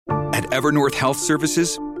At Evernorth Health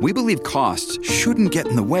Services, we believe costs shouldn't get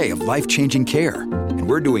in the way of life-changing care, and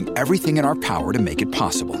we're doing everything in our power to make it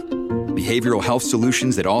possible. Behavioral health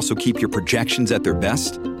solutions that also keep your projections at their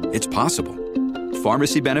best? It's possible.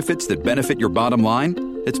 Pharmacy benefits that benefit your bottom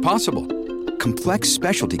line? It's possible. Complex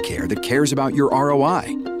specialty care that cares about your ROI?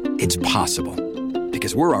 It's possible.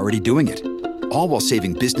 Because we're already doing it. All while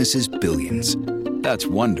saving businesses billions. That's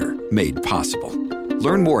Wonder made possible.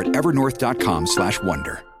 Learn more at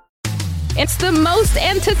evernorth.com/wonder. It's the most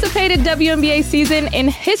anticipated WNBA season in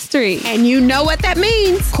history. And you know what that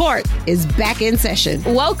means. Court is back in session.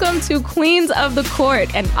 Welcome to Queens of the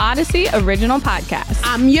Court, an Odyssey original podcast.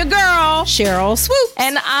 I'm your girl, Cheryl Swoops.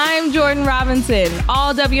 And I'm Jordan Robinson.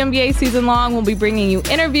 All WNBA season long, we'll be bringing you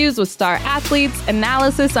interviews with star athletes,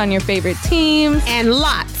 analysis on your favorite teams, and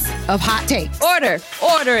lots of hot takes. Order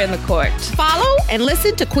in the court. Follow and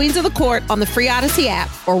listen to Queens of the Court on the free Odyssey app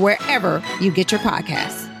or wherever you get your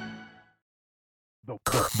podcasts.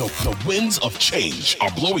 The winds of change are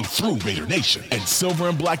blowing through Raider Nation, and Silver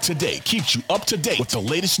and Black Today keeps you up to date with the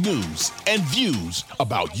latest news and views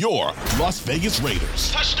about your Las Vegas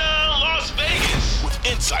Raiders. Touchdown, Las Vegas! With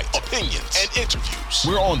insight, opinions, and interviews.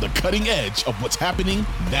 We're on the cutting edge of what's happening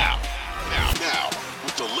now.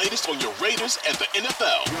 With the latest on your Raiders and the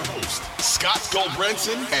NFL. Your hosts, Scott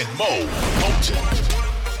Goldbranson and Mo Moton.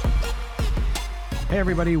 Hey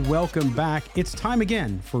everybody, welcome back. It's time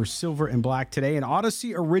again for Silver and Black Today, an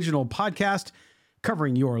Odyssey original podcast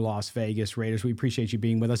covering your Las Vegas Raiders. We appreciate you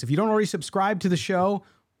being with us. If you don't already subscribe to the show,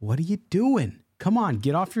 what are you doing? Come on,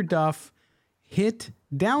 get off your duff, hit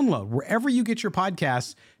download. Wherever you get your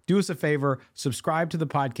podcasts, do us a favor, subscribe to the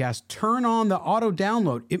podcast, turn on the auto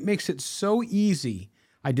download. It makes it so easy.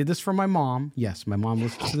 I did this for my mom. Yes, my mom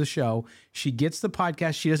listens to the show. She gets the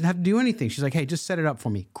podcast. She doesn't have to do anything. She's like, hey, just set it up for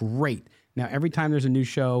me. Great. Now, every time there's a new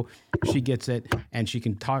show, she gets it, and she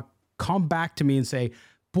can come back to me and say,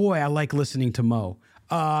 boy, I like listening to Mo.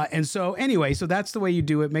 And so anyway, so that's the way you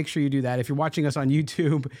do it. Make sure you do that. If you're watching us on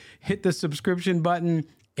YouTube, hit the subscription button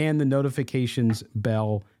and the notifications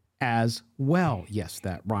bell as well. Yes,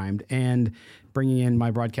 that rhymed. And bringing in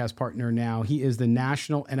my broadcast partner now, he is the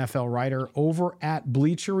national NFL writer over at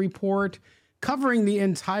Bleacher Report, covering the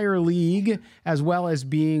entire league, as well as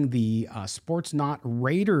being the SportsNot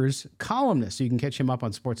Raiders columnist. So you can catch him up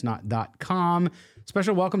on sportsnot.com.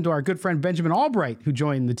 Special welcome to our good friend Benjamin Albright, who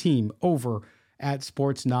joined the team over at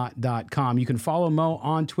sportsnot.com. You can follow Mo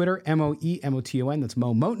on Twitter, MoEMoton. That's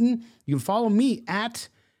Mo Moton. You can follow me at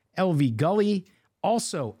LV Gully.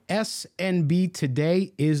 Also, SNB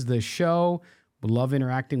Today is the show. We love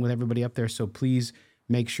interacting with everybody up there, so please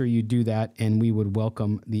make sure you do that, and we would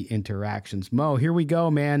welcome the interactions. Mo, here we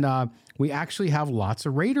go, man. We actually have lots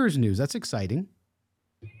of Raiders news. That's exciting.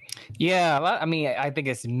 Yeah, I think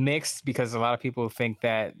it's mixed because a lot of people think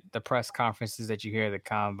that the press conferences that you hear at the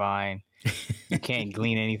Combine, you can't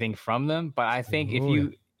glean anything from them. But I think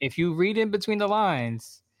if you read in between the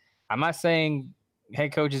lines, I'm not saying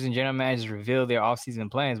head coaches and general managers reveal their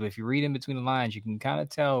offseason plans, but if you read in between the lines, you can kind of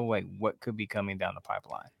tell what could be coming down the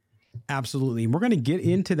pipeline. Absolutely. We're going to get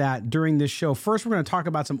into that during this show. First, we're going to talk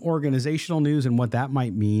about some organizational news and what that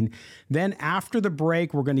might mean. Then after the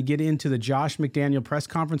break, we're going to get into the Josh McDaniel press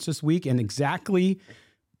conference this week and exactly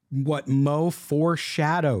what Mo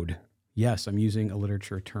foreshadowed. Yes, I'm using a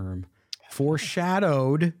literature term.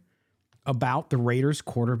 Foreshadowed about the Raiders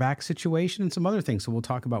quarterback situation and some other things. So we'll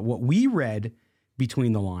talk about what we read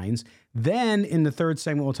between the lines. Then in the third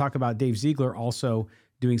segment, we'll talk about Dave Ziegler also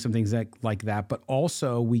doing some things like that. But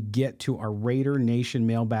also we get to our Raider Nation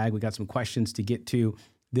mailbag. We got some questions to get to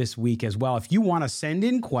this week as well. If you want to send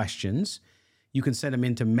in questions, you can send them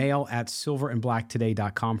into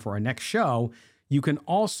mail@silverandblacktoday.com for our next show. You can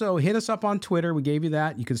also hit us up on Twitter. We gave you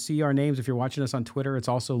that. You can see our names if you're watching us on Twitter. It's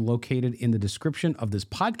also located in the description of this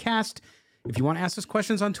podcast. If you want to ask us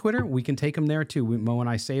questions on Twitter, we can take them there too. Mo and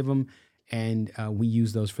I save them, and we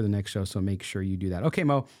use those for the next show, so make sure you do that. Okay,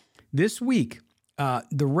 Mo, this week,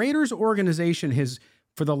 the Raiders organization has,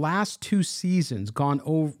 for the last 2 seasons, gone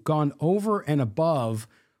over and above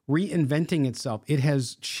reinventing itself. It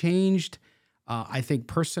has changed, I think,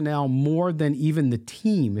 personnel more than even the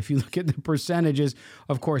team. If you look at the percentages,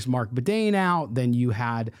 of course, Mark Bedane out, then you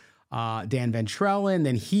had Dan Ventrell in,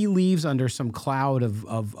 then he leaves under some cloud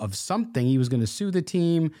of something. He was going to sue the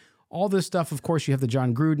team. All this stuff, of course, you have the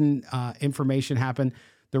John Gruden information happen.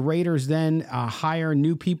 The Raiders then hire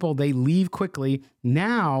new people. They leave quickly.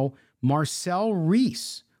 Now, Marcel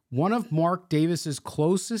Reese, one of Mark Davis's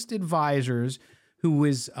closest advisors, who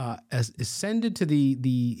is ascended to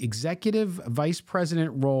the executive vice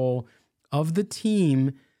president role of the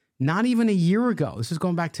team not even a year ago. This is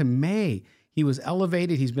going back to May. He was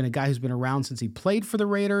elevated. He's been a guy who's been around since he played for the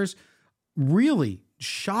Raiders. Really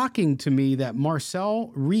shocking to me that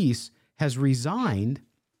Marcel Reese has resigned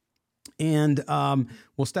and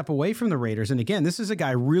will step away from the Raiders. And again, this is a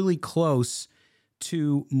guy really close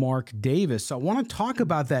to Mark Davis. So I want to talk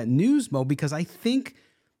about that news, Mo, because I think,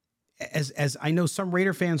 as I know some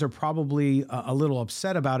Raider fans are probably a little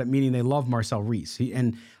upset about it, meaning they love Marcel Reese.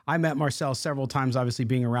 And I met Marcel several times, obviously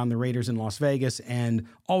being around the Raiders in Las Vegas, and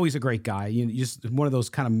always a great guy. You know, just one of those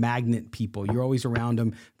kind of magnet people. You're always around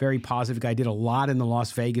him. Very positive guy. Did a lot in the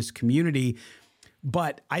Las Vegas community.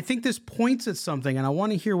 But I think this points at something, and I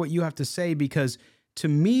want to hear what you have to say, because to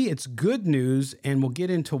me, it's good news, and we'll get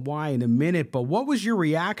into why in a minute. But what was your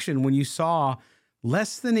reaction when you saw,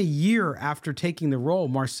 less than a year after taking the role,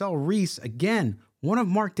 Marcel Reese, again, one of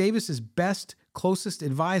Mark Davis's best, closest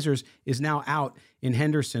advisors, is now out in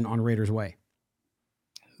Henderson on Raiders Way?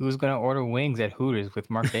 Who's going to order wings at Hooters with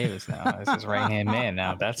Mark Davis now? This is right-hand man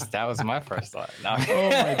now. That was my first thought. No.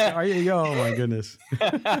 Oh, my goodness.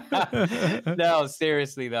 No,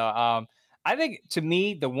 seriously, though. I think, to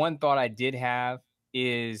me, the one thought I did have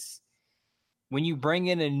is when you bring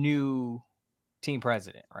in a new team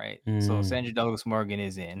president, right? So Sandra Douglas Morgan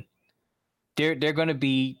is in. There are going to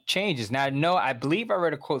be changes. Now, I believe I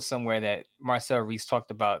read a quote somewhere that Marcel Reese talked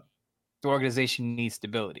about the organization needs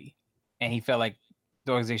stability, and he felt like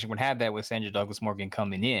the organization would have that with Sandra Douglas Morgan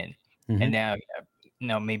coming in. And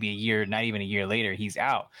now, maybe a year, not even a year later, he's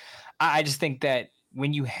out. I just think that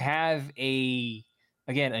when you have a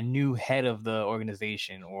new head of the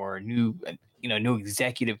organization or new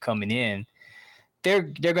executive coming in, they're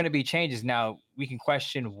going to be changes. Now, we can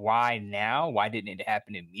question why now. Why didn't it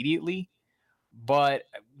happen immediately? But,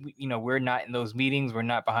 we're not in those meetings. We're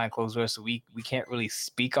not behind closed doors, so we can't really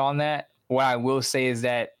speak on that. What I will say is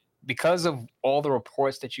that because of all the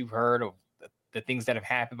reports that you've heard of the things that have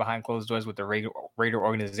happened behind closed doors with the Raider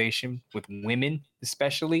organization, with women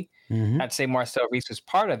especially, I'd say Marcel Reese was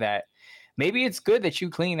part of that. Maybe it's good that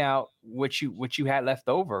you clean out what you had left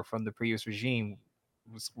over from the previous regime,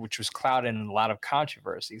 which was clouded in a lot of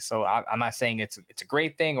controversy. So I'm not saying it's a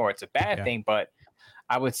great thing or it's a bad thing, but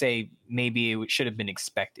I would say maybe it should have been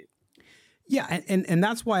expected. Yeah, and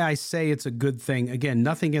that's why I say it's a good thing. Again,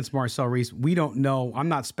 nothing against Marcel Reese. We don't know. I'm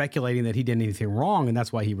not speculating that he did anything wrong, and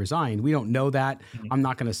that's why he resigned. We don't know that. I'm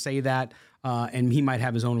not going to say that, and he might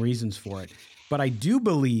have his own reasons for it. But I do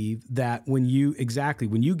believe that when you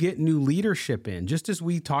get new leadership in, just as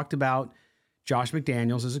we talked about Josh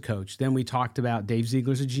McDaniels as a coach, then we talked about Dave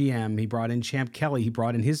Ziegler as a GM. He brought in Champ Kelly. He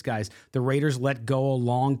brought in his guys. The Raiders let go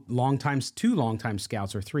two longtime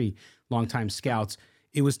scouts or three longtime scouts.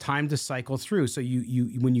 It was time to cycle through. So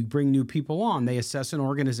you when you bring new people on, they assess an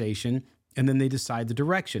organization and then they decide the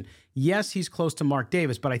direction. Yes, he's close to Mark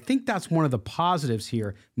Davis, but I think that's one of the positives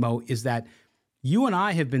here, Mo, is that you and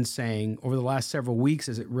I have been saying over the last several weeks,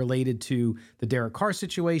 as it related to the Derek Carr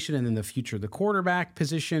situation and then the future of the quarterback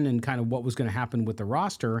position and kind of what was going to happen with the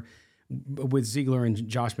roster with Ziegler and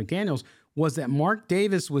Josh McDaniels, was that Mark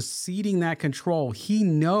Davis was ceding that control. He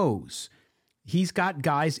knows he's got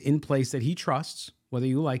guys in place that he trusts, whether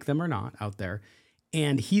you like them or not, out there,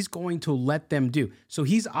 and he's going to let them do. So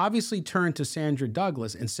he's obviously turned to Sandra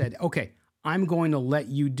Douglas and said, okay, I'm going to let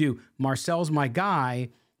you do. Marcel's my guy,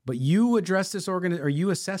 but you address this you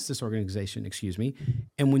assess this organization,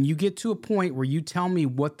 and when you get to a point where you tell me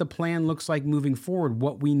what the plan looks like moving forward,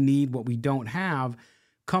 what we need, what we don't have,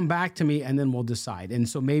 come back to me, and then we'll decide. And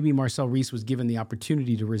so maybe Marcel Reese was given the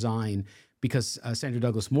opportunity to resign because Sandra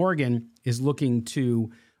Douglas Morgan is looking to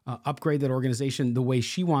upgrade that organization the way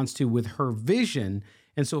she wants to with her vision.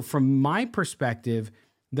 And so from my perspective,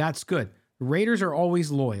 that's good. Raiders are always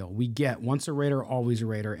loyal. We get once a Raider, always a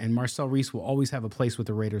Raider. And Marcel Reese will always have a place with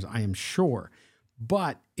the Raiders, I am sure.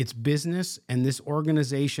 But it's business, and this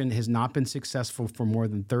organization has not been successful for more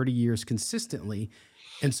than 30 years consistently.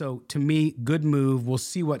 And so to me, good move. We'll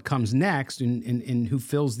see what comes next and who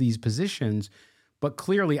fills these positions. But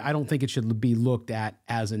clearly, I don't think it should be looked at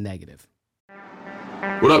as a negative.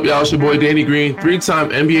 What up, y'all? It's your boy Danny Green, 3-time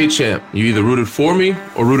NBA champ. You either rooted for me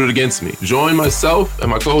or rooted against me. Join myself and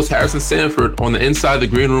my co-host Harrison Sanford on the Inside the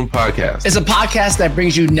Green Room podcast. It's a podcast that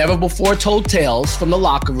brings you never before told tales from the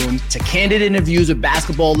locker room to candid interviews with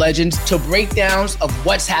basketball legends to breakdowns of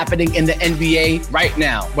what's happening in the NBA right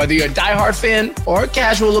now. Whether you're a diehard fan or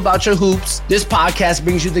casual about your hoops, this podcast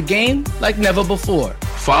brings you the game like never before.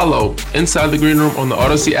 Follow Inside the Green Room on the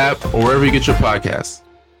Odyssey app or wherever you get your podcasts.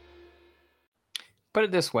 Put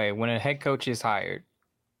it this way, when a head coach is hired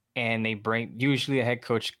and usually a head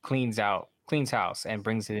coach cleans house and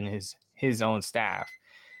brings in his own staff,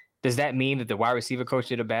 Does that mean that the wide receiver coach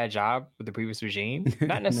did a bad job with the previous regime?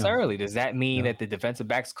 Not necessarily. No. Does that mean that the defensive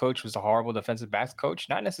backs coach was a horrible defensive backs coach?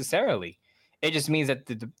 Not necessarily. It just means that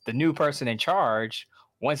the new person in charge,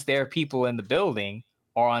 once their people in the building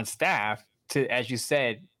or on staff, to, as you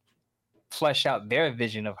said, flesh out their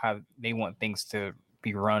vision of how they want things to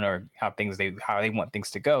be run or how they want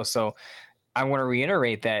things to go. So I want to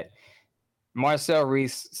reiterate that Marcel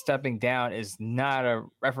Reese stepping down is not a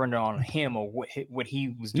referendum on him or what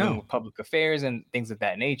he was doing with public affairs and things of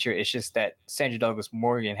that nature. It's just that Sandra Douglas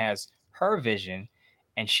Morgan has her vision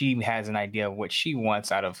and she has an idea of what she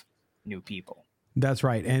wants out of new people. That's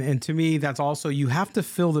right. And to me, that's also, you have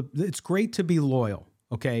to it's great to be loyal.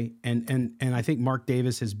 Okay. And I think Mark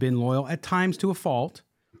Davis has been loyal at times to a fault,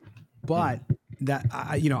 but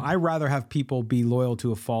I rather have people be loyal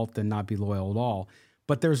to a fault than not be loyal at all.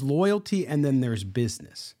 But there's loyalty and then there's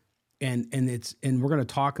business. And we're going to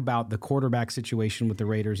talk about the quarterback situation with the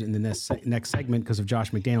Raiders in the next segment because of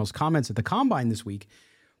Josh McDaniels' comments at the Combine this week.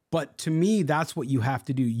 But to me, that's what you have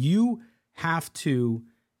to do. You have to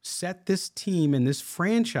set this team and this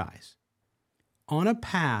franchise on a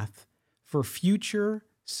path for future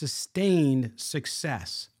sustained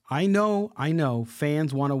success. I know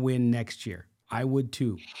fans want to win next year. I would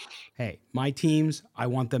too. Hey, my teams, I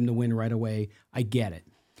want them to win right away. I get it.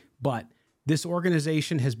 But this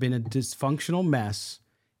organization has been a dysfunctional mess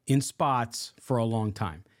in spots for a long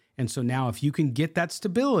time. And so now if you can get that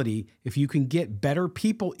stability, if you can get better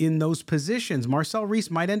people in those positions, Marcel Reese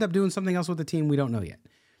might end up doing something else with the team. We don't know yet.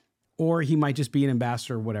 Or he might just be an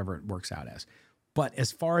ambassador, whatever it works out as. But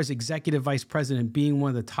as far as executive vice president being one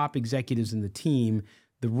of the top executives in the team,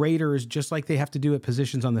 the Raiders, just like they have to do at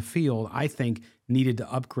positions on the field, I think needed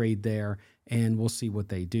to upgrade there, and we'll see what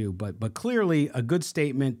they do. But clearly a good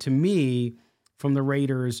statement to me from the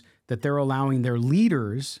Raiders that they're allowing their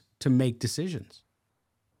leaders to make decisions.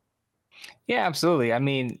 Yeah, absolutely. I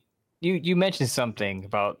mean, you mentioned something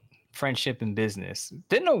about friendship and business.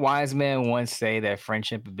 Didn't a wise man once say that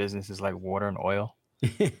friendship and business is like water and oil? I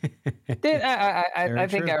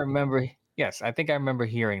think I remember. Yes, I think I remember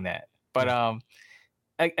hearing that. But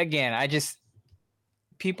again,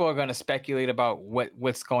 people are going to speculate about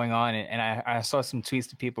what's going on, and I saw some tweets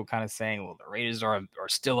to people kind of saying, "Well, the Raiders are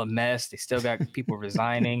still a mess. They still got people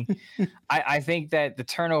resigning." I think that the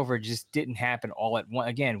turnover just didn't happen all at once.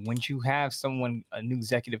 Again, when you have a new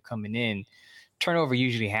executive coming in, turnover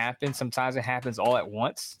usually happens. Sometimes it happens all at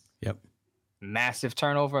once. Yep. Massive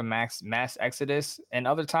turnover, mass exodus, and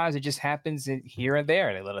other times it just happens here and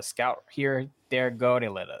there. They let a scout here, there go. They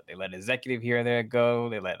let an executive here, there go.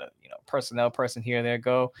 They let a personnel person here, there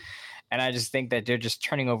go. And I just think that they're just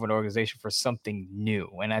turning over an organization for something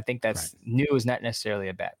new. And I think that's new is not necessarily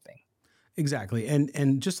a bad thing. Exactly.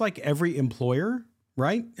 And just like every employer,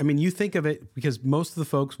 right? I mean, you think of it because most of the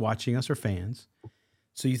folks watching us are fans.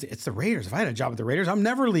 So it's the Raiders. If I had a job at the Raiders, I'm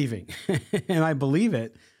never leaving. And I believe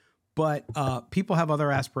it. But people have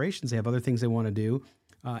other aspirations. They have other things they want to do.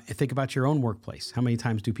 Think about your own workplace. How many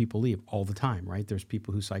times do people leave? All the time, right? There's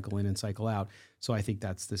people who cycle in and cycle out. So I think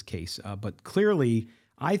that's this case. But clearly,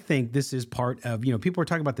 I think this is part of, people are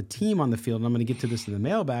talking about the team on the field, and I'm going to get to this in the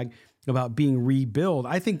mailbag, about being rebuilt.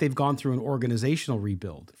 I think they've gone through an organizational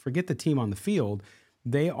rebuild. Forget the team on the field.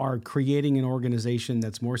 They are creating an organization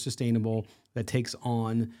that's more sustainable, that takes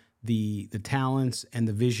on the talents and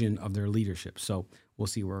the vision of their leadership. So we'll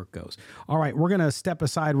see where it goes. All right, we're going to step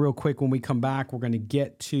aside real quick. When we come back, we're going to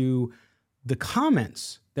get to the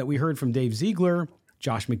comments that we heard from Dave Ziegler,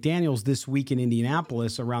 Josh McDaniels this week in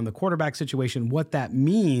Indianapolis around the quarterback situation, what that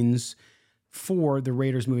means for the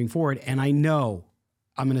Raiders moving forward. And I know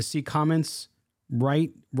I'm going to see comments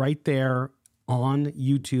right there on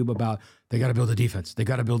YouTube about they got to build a defense. They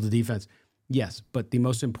got to build a defense. Yes, but the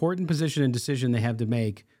most important position and decision they have to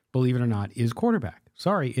make, believe it or not, is quarterback.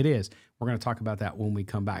 Sorry, it is. We're going to talk about that when we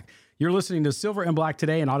come back. You're listening to Silver and Black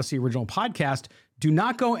Today, an Odyssey original podcast. Do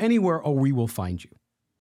not go anywhere or we will find you.